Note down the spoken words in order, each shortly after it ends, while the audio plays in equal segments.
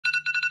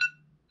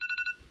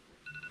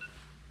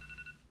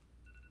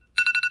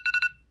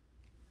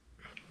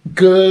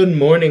Good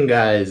morning,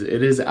 guys.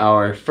 It is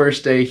our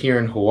first day here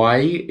in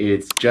Hawaii.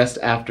 It's just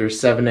after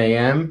 7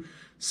 a.m.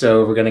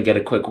 So we're gonna get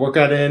a quick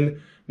workout in,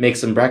 make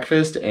some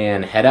breakfast,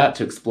 and head out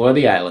to explore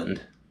the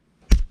island.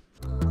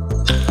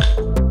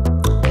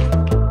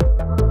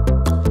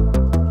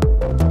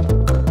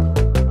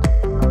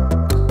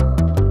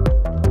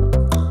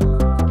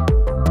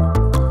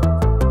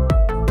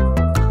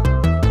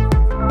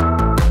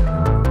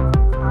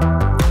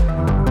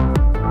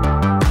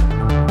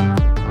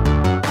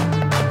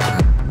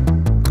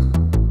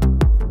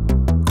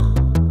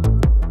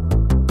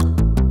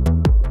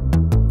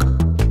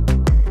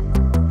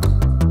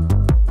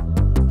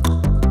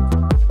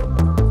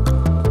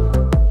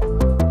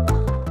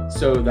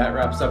 So that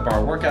wraps up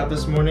our workout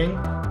this morning.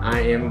 I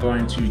am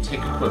going to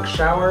take a quick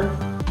shower,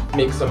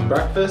 make some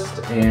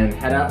breakfast, and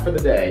head out for the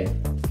day.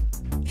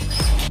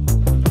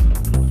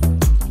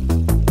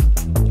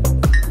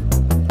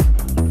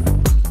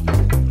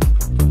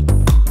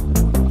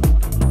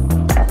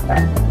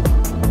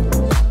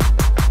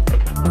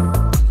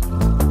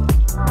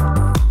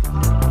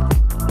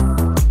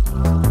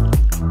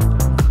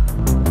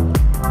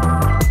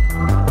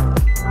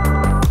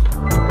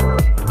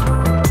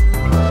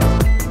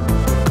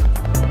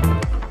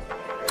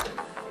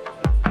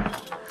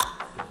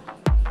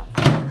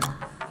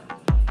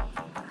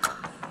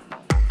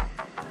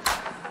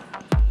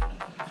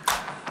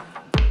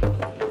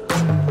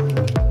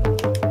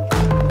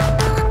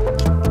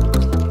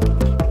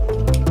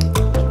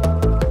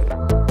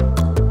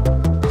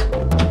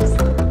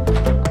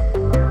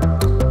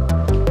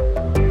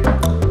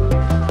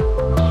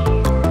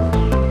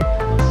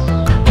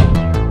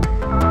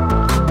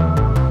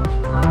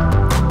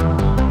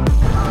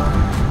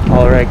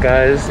 Alright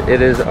guys,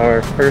 it is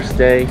our first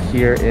day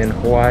here in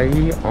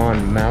Hawaii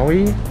on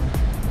Maui,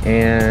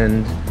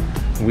 and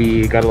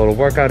we got a little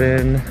workout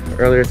in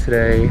earlier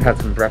today, had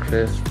some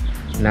breakfast.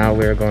 Now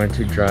we're going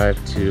to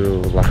drive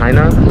to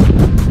Lahaina,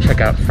 check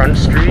out Front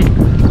Street,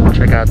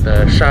 check out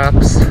the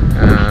shops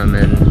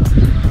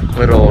and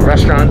little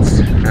restaurants,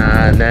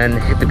 and then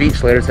hit the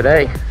beach later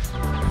today.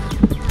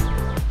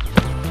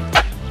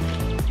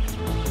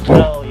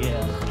 Oh yeah.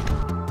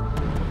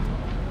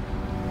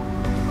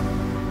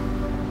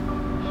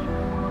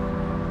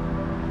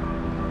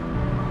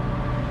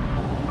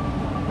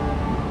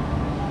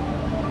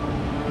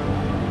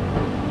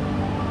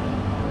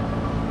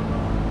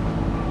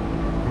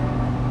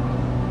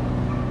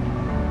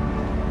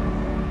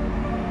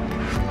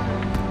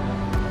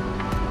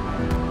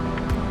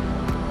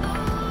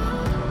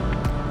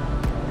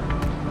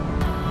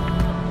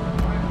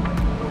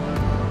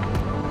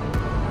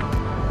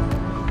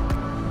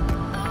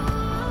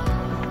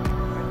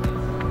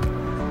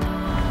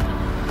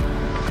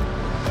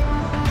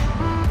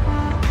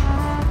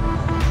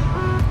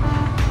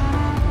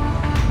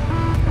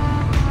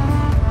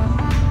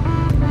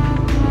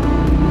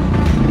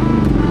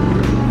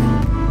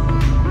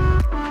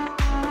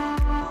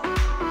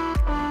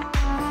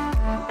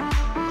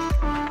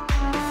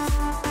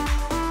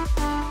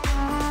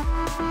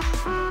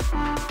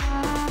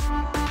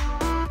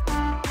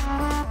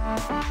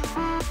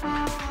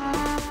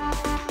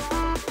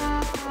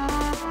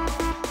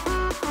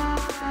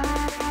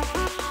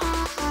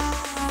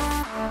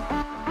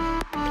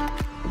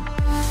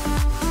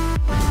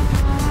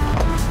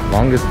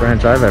 Longest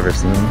branch I've ever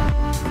seen.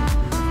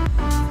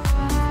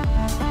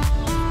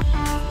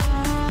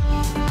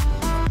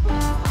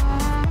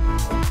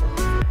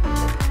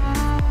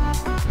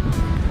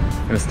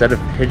 Instead of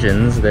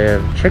pigeons, they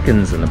have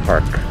chickens in the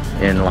park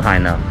in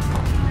Lahaina.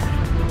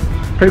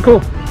 Pretty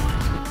cool.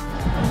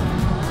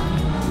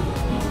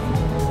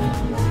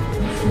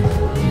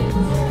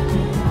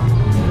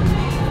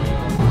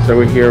 So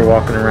we're here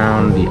walking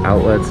around the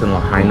outlets in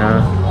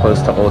Lahaina,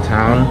 close to Old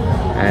Town,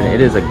 and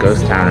it is a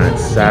ghost town, and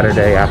it's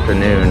Saturday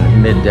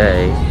afternoon,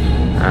 midday.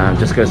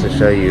 Just goes to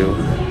show you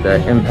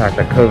the impact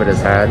that COVID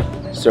has had.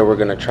 So we're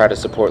gonna try to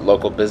support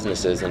local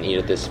businesses and eat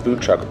at this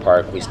food truck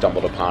park we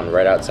stumbled upon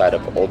right outside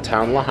of Old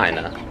Town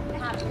Lahaina.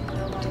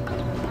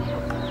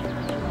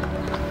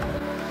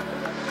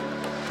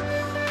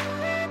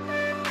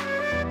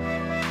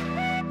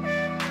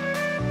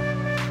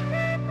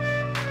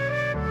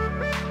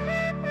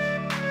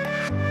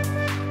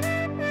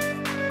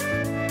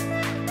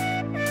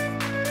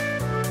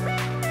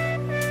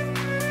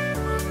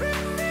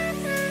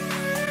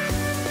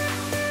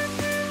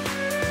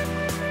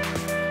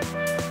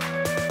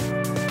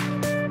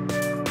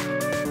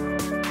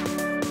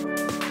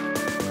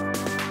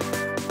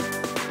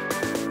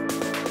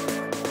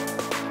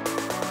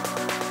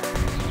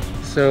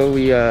 So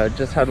we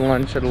just had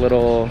lunch at a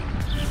little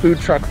food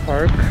truck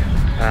park.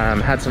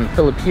 Had some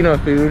Filipino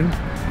food.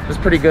 It was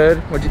pretty good.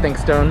 What'd you think,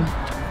 Stone?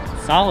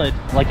 Solid.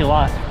 Like it a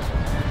lot.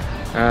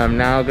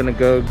 Now gonna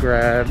go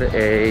grab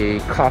a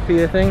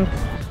coffee, I think,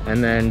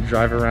 and then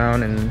drive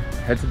around and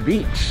head to the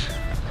beach.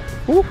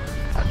 Woo.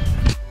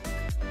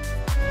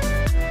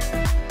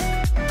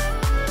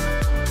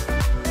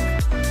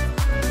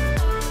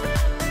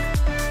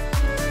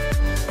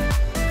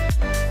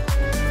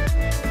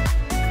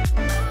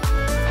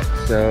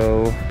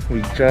 So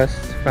We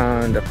just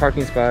found a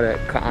parking spot at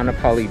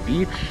Kaanapali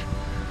Beach.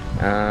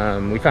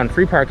 We found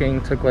free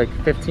parking, took like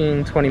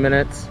 15-20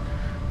 minutes,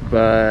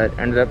 but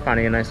ended up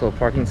finding a nice little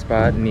parking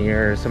spot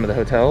near some of the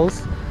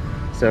hotels.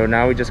 So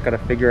now we just gotta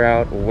figure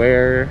out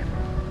where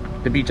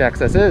the beach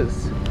access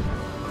is.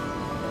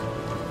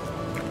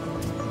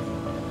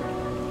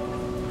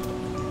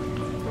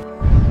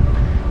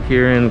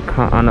 Here in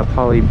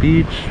Kaanapali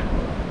Beach,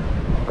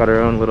 got our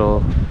own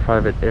little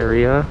private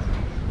area.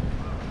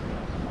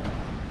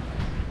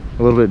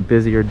 A little bit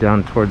busier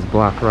down towards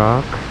Black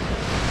Rock,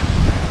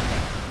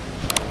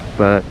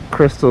 but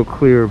crystal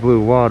clear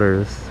blue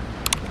waters.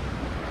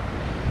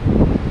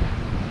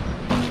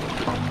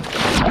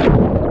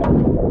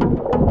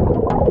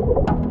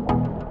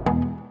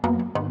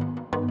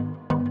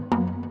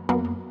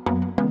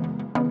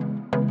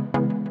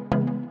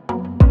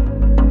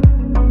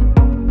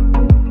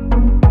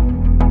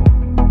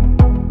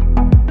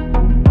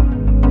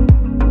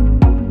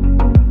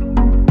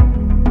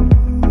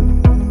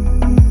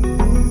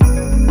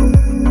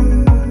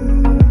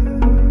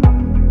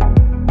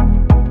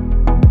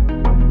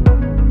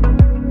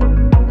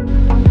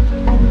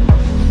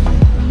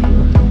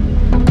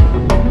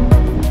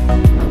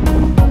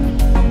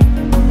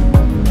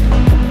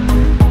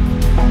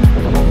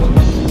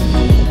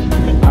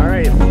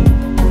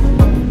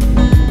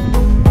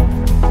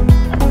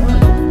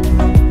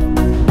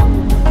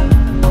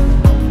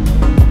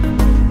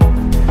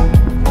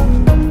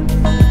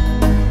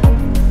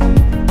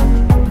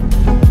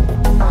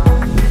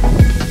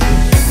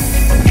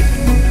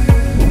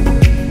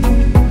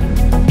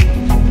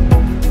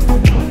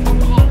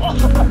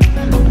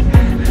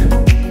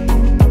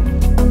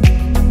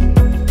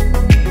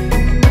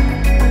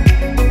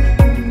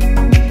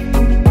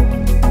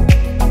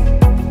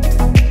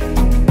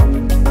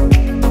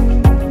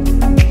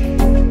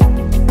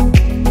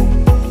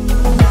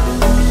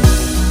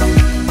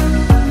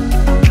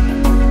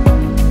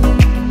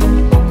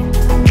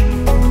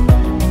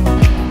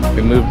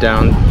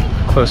 Down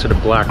closer to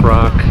Black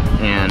Rock,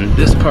 and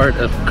this part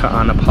of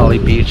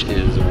Kaanapali Beach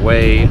is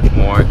way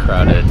more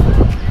crowded,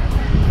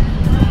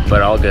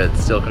 but all good,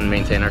 still can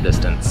maintain our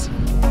distance.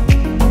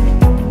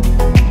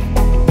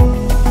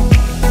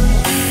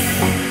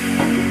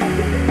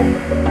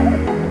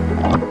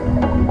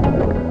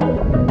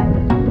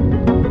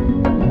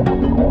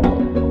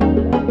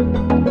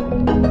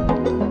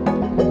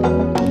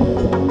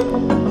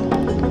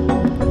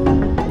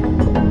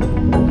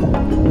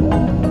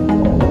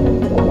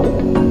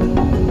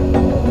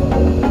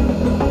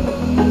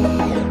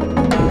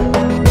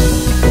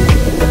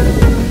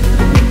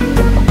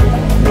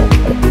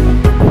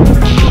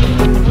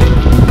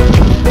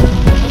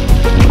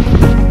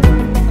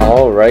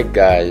 Alright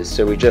guys,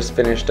 so we just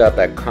finished up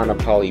at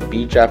Kaanapali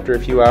Beach after a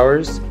few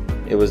hours.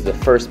 It was the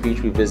first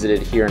beach we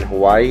visited here in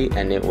Hawaii,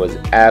 and it was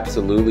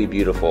absolutely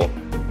beautiful.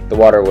 The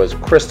water was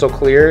crystal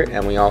clear,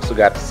 and we also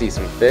got to see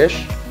some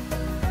fish.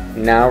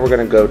 Now we're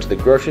going to go to the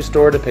grocery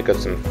store to pick up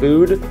some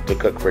food to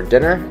cook for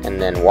dinner,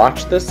 and then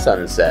watch the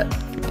sunset.